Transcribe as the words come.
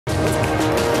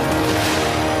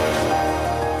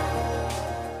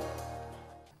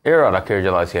Aaron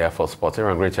Akerjala is here for Sports.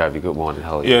 Aaron, great to have you. Good morning.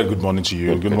 How are you? Yeah, good morning to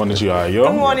you. Good morning to you, Ayo.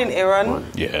 Good morning, Aaron.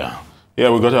 Yeah.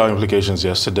 Yeah, we got our implications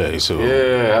yesterday, so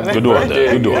Yeah, good one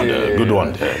there, good one there, good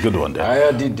one there, good one there.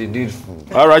 I did.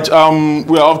 All right,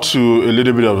 we're up to a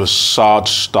little bit of a sad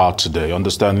start today,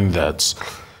 understanding that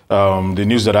the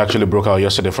news that actually broke out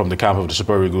yesterday from the camp of the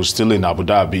Super Eagles still in Abu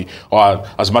Dhabi, or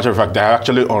as a matter of fact, they're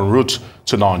actually en route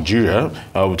to Nigeria.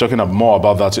 We're talking more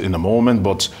about that in a moment,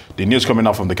 but the news coming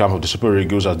out from the camp of the Super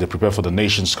Eagles as they prepare for the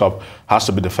Nations Cup has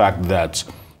to be the fact that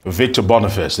Victor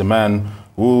Boniface, the man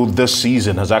who this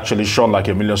season has actually shone like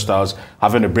a million stars,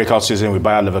 having a breakout season with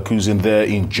Bayer Leverkusen there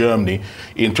in Germany.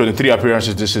 In 23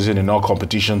 appearances this season in all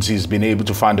competitions, he's been able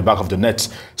to find the back of the net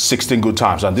 16 good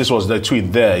times. And this was the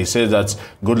tweet there. He says that,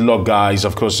 good luck, guys.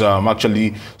 Of course,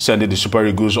 actually sending the Super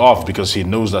Eagles off because he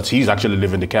knows that he's actually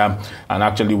leaving the camp and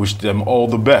actually wish them all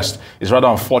the best. It's rather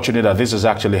unfortunate that this has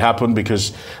actually happened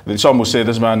because some will say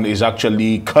this man is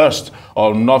actually cursed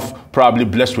or not probably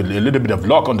blessed with a little bit of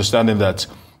luck, understanding that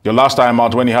the last time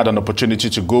out when he had an opportunity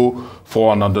to go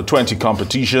for an under-20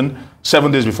 competition,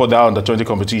 7 days before that under-20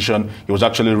 competition, he was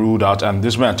actually ruled out. And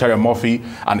this man, Terry Murphy,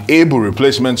 and able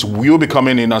replacements will be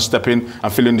coming in and stepping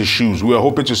and filling the shoes. We are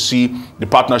hoping to see the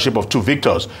partnership of two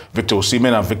Victors, Victor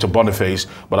Osimhen and Victor Boniface,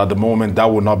 but at the moment that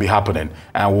will not be happening.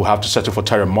 And we'll have to settle for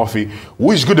Terry Murphy,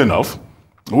 who is good enough,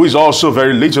 who is also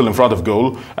very little in front of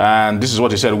goal. And this is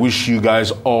what he said: wish you guys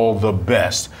all the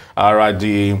best. All right,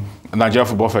 the Nigeria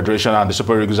Football Federation and the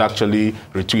Super Eagles actually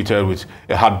retweeted with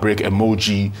a heartbreak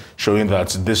emoji showing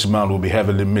that this man will be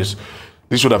heavily missed.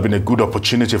 This would have been a good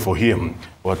opportunity for him,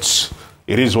 but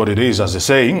it is what it is, as they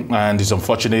say, and it's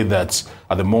unfortunate that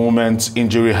at the moment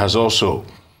injury has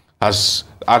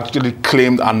actually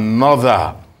claimed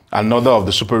another of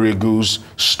the Super Eagles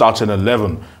starting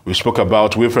 11. We spoke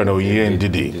about Wilfred Oye and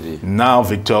Didi. Now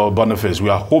Victor Boniface. We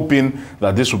are hoping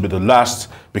that this will be the last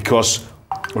because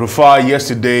Rufai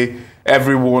yesterday,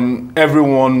 everyone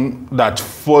that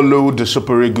followed the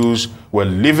Super Eagles were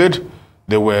livid.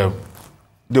 They were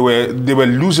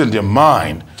losing their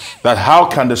mind. That how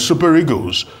can the Super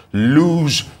Eagles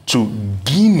lose to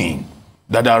Guinea,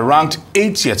 that are ranked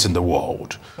 80th in the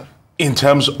world in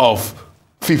terms of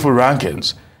FIFA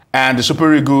rankings, and the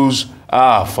Super Eagles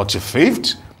are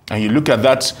 45th. And you look at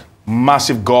that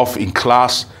massive gulf in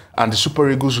class, and the Super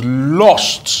Eagles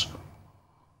lost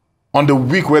on the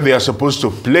week where they are supposed to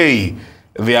play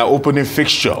their opening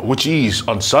fixture, which is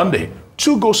on Sunday.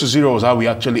 2-0 was how we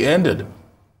actually ended.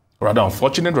 Rather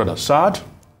unfortunate, rather sad,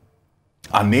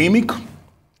 anemic.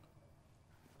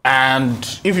 And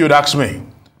if you'd ask me,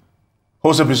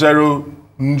 Jose Pizarro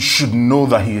should know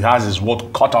that he has his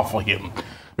work cut out for him,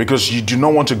 because you do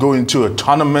not want to go into a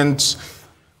tournament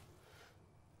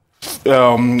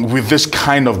with this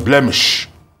kind of blemish,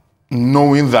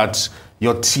 knowing that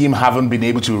your team haven't been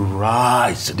able to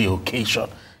rise to the occasion.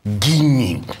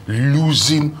 Guinea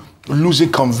losing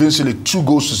convincingly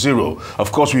 2-0.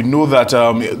 Of course, we know that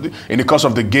in the course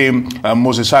of the game,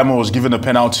 Moses Simon was given a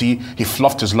penalty. He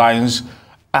fluffed his lines,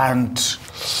 and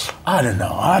I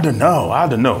don't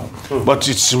know. But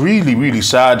it's really, really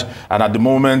sad. And at the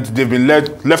moment, they've been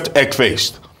left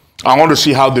egg-faced. I want to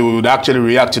see how they would actually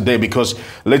react today, because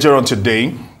later on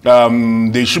today,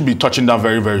 they should be touching down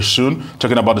very, very soon,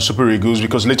 talking about the Super Eagles,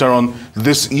 because later on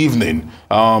this evening,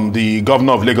 the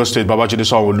governor of Lagos State, Babajide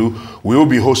Sanwo-Olu, will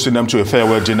be hosting them to a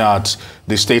farewell dinner at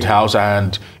the State House,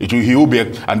 and they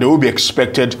will be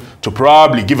expected to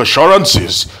probably give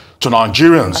assurances to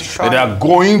Nigerians that they are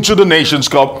going to the Nations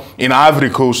Cup in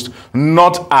Ivory Coast,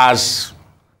 not as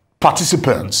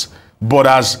participants, but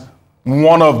as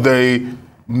one of the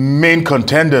main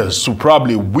contenders to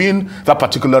probably win that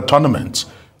particular tournament.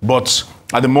 But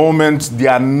at the moment, they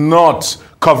are not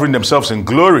covering themselves in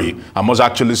glory, I must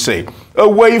actually say.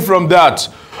 Away from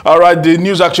that, all right, the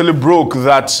news actually broke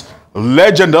that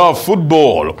legend of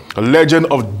football, a legend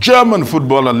of German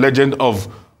football, a legend of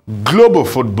global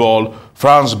football,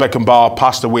 Franz Beckenbaur,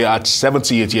 passed away at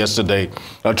 78 yesterday.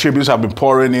 Tributes have been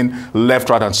pouring in left,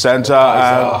 right, and center.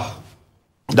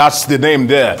 That's the name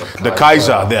there, the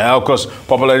Kaiser there, of course,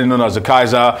 popularly known as the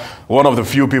Kaiser, one of the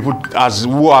few people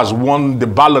who has won the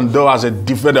Ballon d'Or as a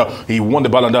defender. He won the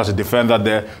Ballon d'Or as a defender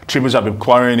there. Tributes have been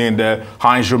pouring in there.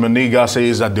 Heinz Rummenigge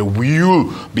says that they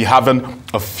will be having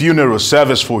a funeral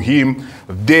service for him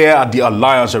there at the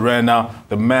Alliance Arena.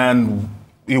 The man,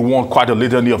 he won quite a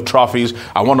litany of trophies,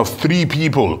 and one of 3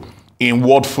 people in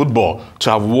world football to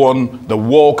have won the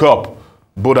World Cup,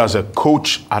 both as a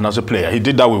coach and as a player. He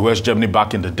did that with West Germany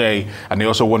back in the day, and he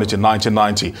also won it in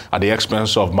 1990 at the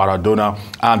expense of Maradona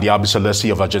and the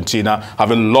Albiceleste of Argentina,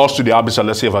 having lost to the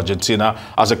Albiceleste of Argentina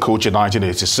as a coach in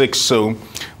 1986. So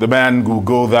the man will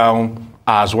go down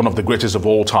as one of the greatest of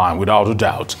all time, without a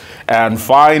doubt. And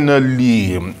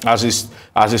finally, as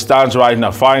it stands right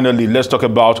now, finally, let's talk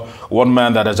about one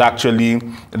man that has actually,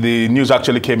 the news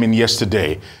actually came in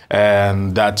yesterday,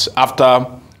 and that after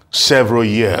several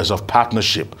years of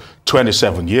partnership,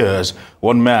 27 years,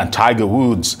 one man, Tiger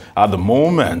Woods, at the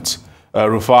moment,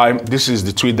 Rufai, this is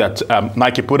the tweet that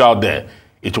Nike put out there.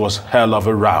 It was hell of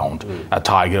a round at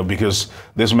Tiger, because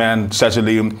this man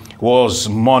certainly was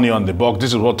money on the box.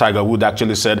 This is what Tiger Woods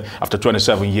actually said after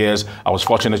 27 years. I was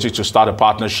fortunate to start a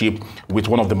partnership with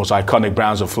one of the most iconic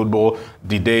brands of football.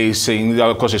 The day saying,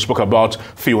 of course, he spoke about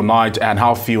Phil Knight and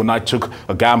how Phil Knight took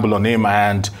a gamble on him.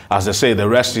 And as they say, the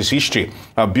rest is history.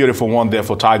 A beautiful one there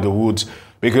for Tiger Woods,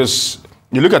 because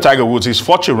you look at Tiger Woods, his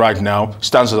fortune right now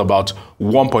stands at about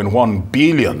 1.1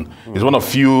 billion. He's one of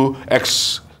few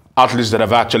athletes that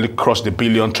have actually crossed the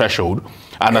billion threshold,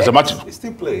 and as a matter, he's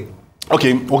still playing.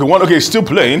 Okay, still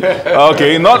playing.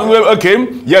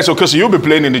 Yes, because you'll be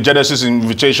playing in the Genesis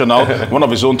Invitational, one of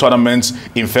his own tournaments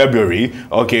in February.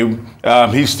 Okay,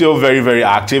 he's still very, very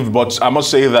active, but I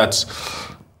must say that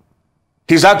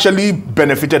he's actually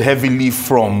benefited heavily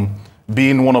from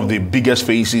being one of the biggest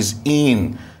faces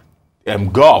in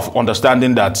golf.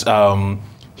 Understanding that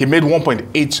he made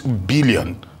 1.8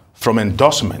 billion from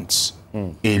endorsements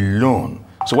alone.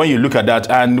 So when you look at that,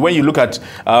 and when you look at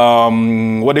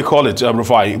what they call it,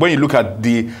 Rufai, when you look at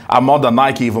the amount that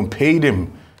Nike even paid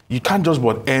him, you can't just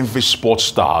but envy sports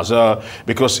stars,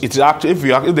 because it's actually,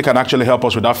 if they can actually help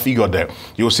us with that figure there,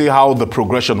 you'll see how the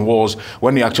progression was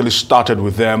when he actually started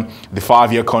with them. The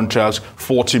 5-year contracts,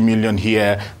 40 million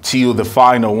here, till the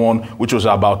final one, which was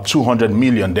about 200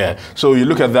 million there. So you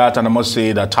look at that, and I must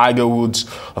say that Tiger Woods,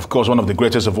 of course, one of the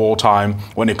greatest of all time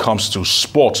when it comes to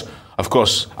sport. Of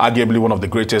course, arguably one of the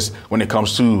greatest when it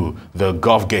comes to the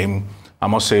golf game. I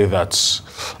must say that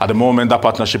at the moment that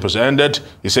partnership has ended,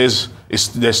 he says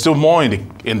there's still more in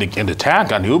the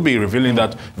tank, and he'll be revealing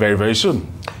that very, very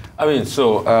soon. I mean,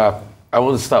 so I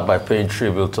want to start by paying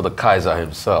tribute to the Kaiser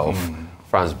himself,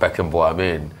 Franz Beckenbaur. I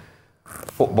mean,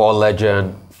 football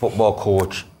legend, football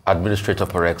coach, administrator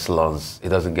par excellence. It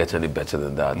doesn't get any better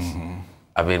than that.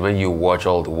 I mean, when you watch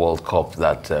all the World Cup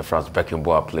that Franz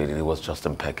Beckenbauer played in, it was just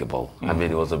impeccable. I mean,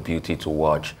 it was a beauty to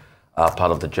watch.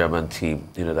 Part of the German team,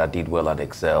 that did well and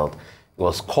excelled. It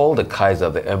was called the Kaiser,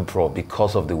 the Emperor,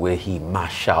 because of the way he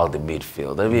marshaled the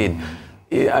midfield. I mean,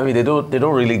 they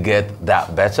don't really get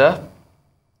that better.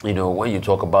 When you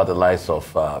talk about the likes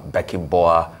of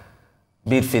Beckenbauer,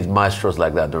 midfield maestros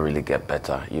like that don't really get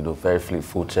better. Very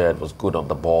fleet-footed, was good on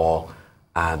the ball.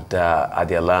 And at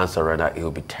the Alliance Arena, he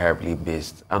will be terribly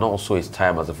missed. And also his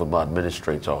time as a football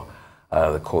administrator,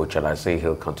 the coach, and I say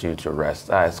he'll continue to rest.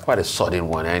 It's quite a sudden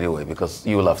one anyway, because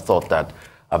you will have thought that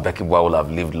Beckenbauer will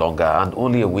have lived longer. And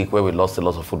only a week where we lost a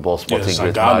lot of football sporting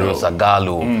greats, Mario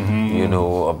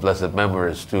Zagallo, of blessed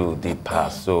memories too, did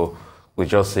pass. So we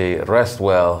just say rest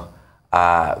well,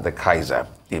 the Kaiser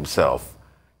himself.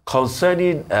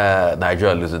 Concerning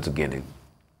Nigeria losing to Guinea,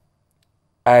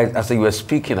 as you were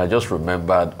speaking, I just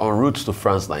remembered en route to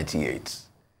France '98,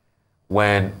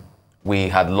 when we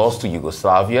had lost to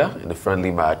Yugoslavia in the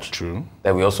friendly match. True.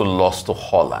 Then we also lost to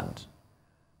Holland.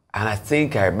 And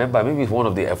I remember maybe one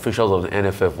of the officials of the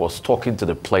NFF was talking to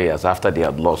the players after they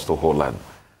had lost to Holland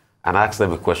and asked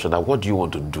them a question, that what do you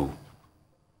want to do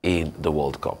in the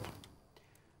World Cup?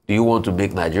 Do you want to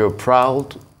make Nigeria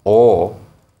proud, or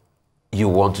you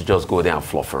want to just go there and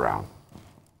fluff around?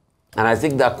 And I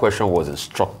think that question was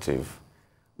instructive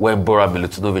when Bora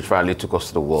Milutinovic finally took us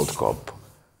to the World Cup.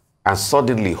 And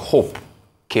suddenly hope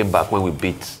came back when we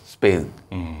beat Spain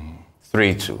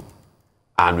 3-2.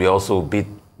 And we also beat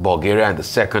Bulgaria in the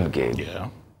second game. Yeah.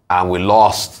 And we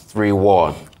lost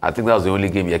 3-1. I think that was the only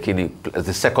game Yakini,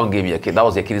 the second game Yakini, that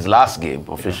was Yakini's last game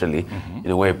officially,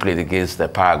 when he played against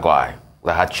Paraguay.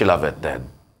 We had Chilavet then.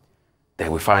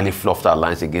 Then we finally fluffed our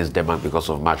lines against Denmark because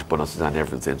of match bonuses and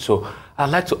everything. So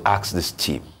I'd like to ask this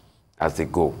team as they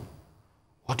go,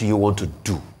 what do you want to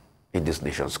do in this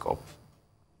Nations Cup?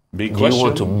 Big do question. You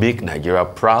want to make Nigeria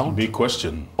proud? Big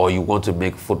question. Or you want to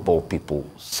make football people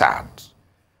sad?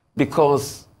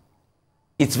 Because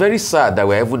it's very sad that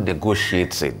we're even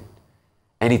negotiating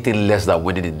anything less than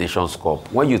winning the Nations Cup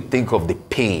when you think of the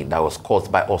pain that was caused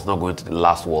by us not going to the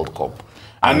last World Cup.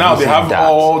 And now they have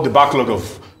all the backlog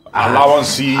of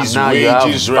allowances,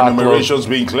 wages, remunerations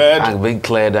being cleared.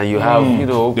 And you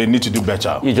have, they need to do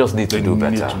better. You just need to do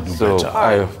better.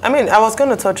 I was going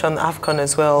to touch on AFCON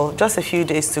as well. Just a few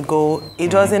days to go.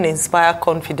 It doesn't inspire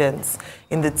confidence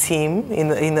in the team, in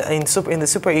the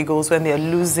Super Eagles, when they're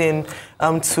losing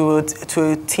to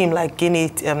a team like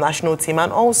Guinea national team,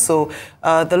 and also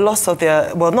the loss of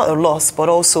their, well, not a loss, but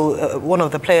also one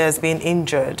of the players being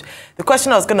injured. The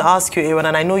question I was going to ask you, Aaron,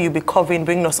 and I know you'll be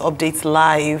bringing us updates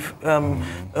live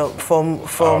from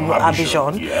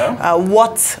Abidjan. Yeah.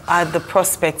 What are the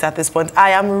prospects at this point? I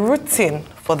am rooting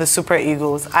for the Super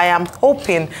Eagles. I am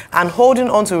hoping and holding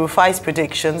on to Rufai's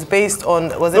predictions based on,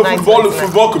 was it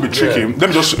football could be tricky. Yeah. Let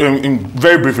me just,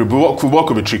 very briefly, football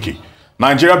could be tricky.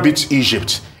 Nigeria beat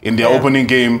Egypt in their opening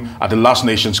game at the last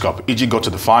Nations Cup. Egypt got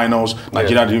to the finals.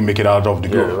 Nigeria didn't make it out of the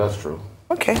group. Yeah, that's true.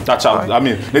 Okay. That's how, I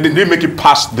mean, they didn't make it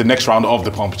past the next round of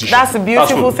the competition. That's the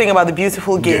beautiful thing about the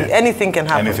beautiful game. Yeah. Anything can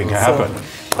happen. Anything can happen.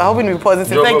 I hope you'll be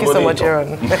positive. Thank you so much,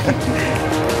 Aaron.